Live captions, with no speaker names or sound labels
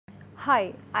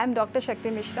Hi, I am Dr. Shakti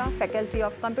Mishra, Faculty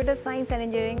of Computer Science and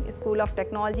Engineering, School of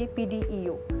Technology,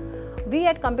 PDEU. We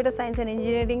at Computer Science and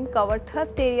Engineering cover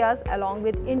thrust areas along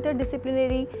with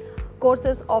interdisciplinary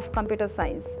courses of computer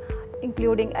science,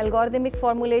 including algorithmic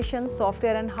formulation,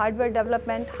 software and hardware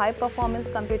development, high performance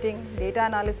computing, data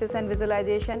analysis and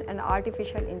visualization, and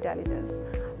artificial intelligence.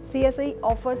 CSE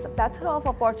offers a plethora of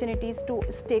opportunities to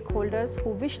stakeholders who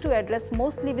wish to address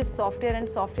mostly with software and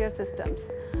software systems.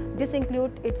 This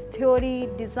includes its theory,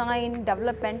 design,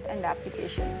 development and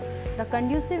application. The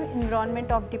conducive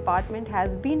environment of department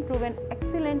has been proven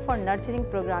excellent for nurturing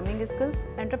programming skills,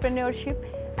 entrepreneurship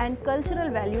and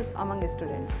cultural values among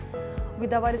students.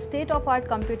 With our state-of-art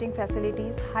computing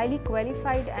facilities, highly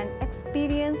qualified and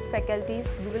experienced faculties,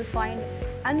 you will find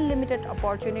unlimited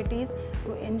opportunities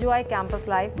to enjoy campus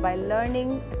life by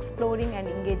learning, exploring and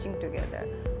engaging together.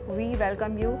 We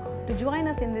welcome you to join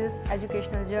us in this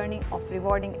educational journey of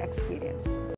rewarding experience.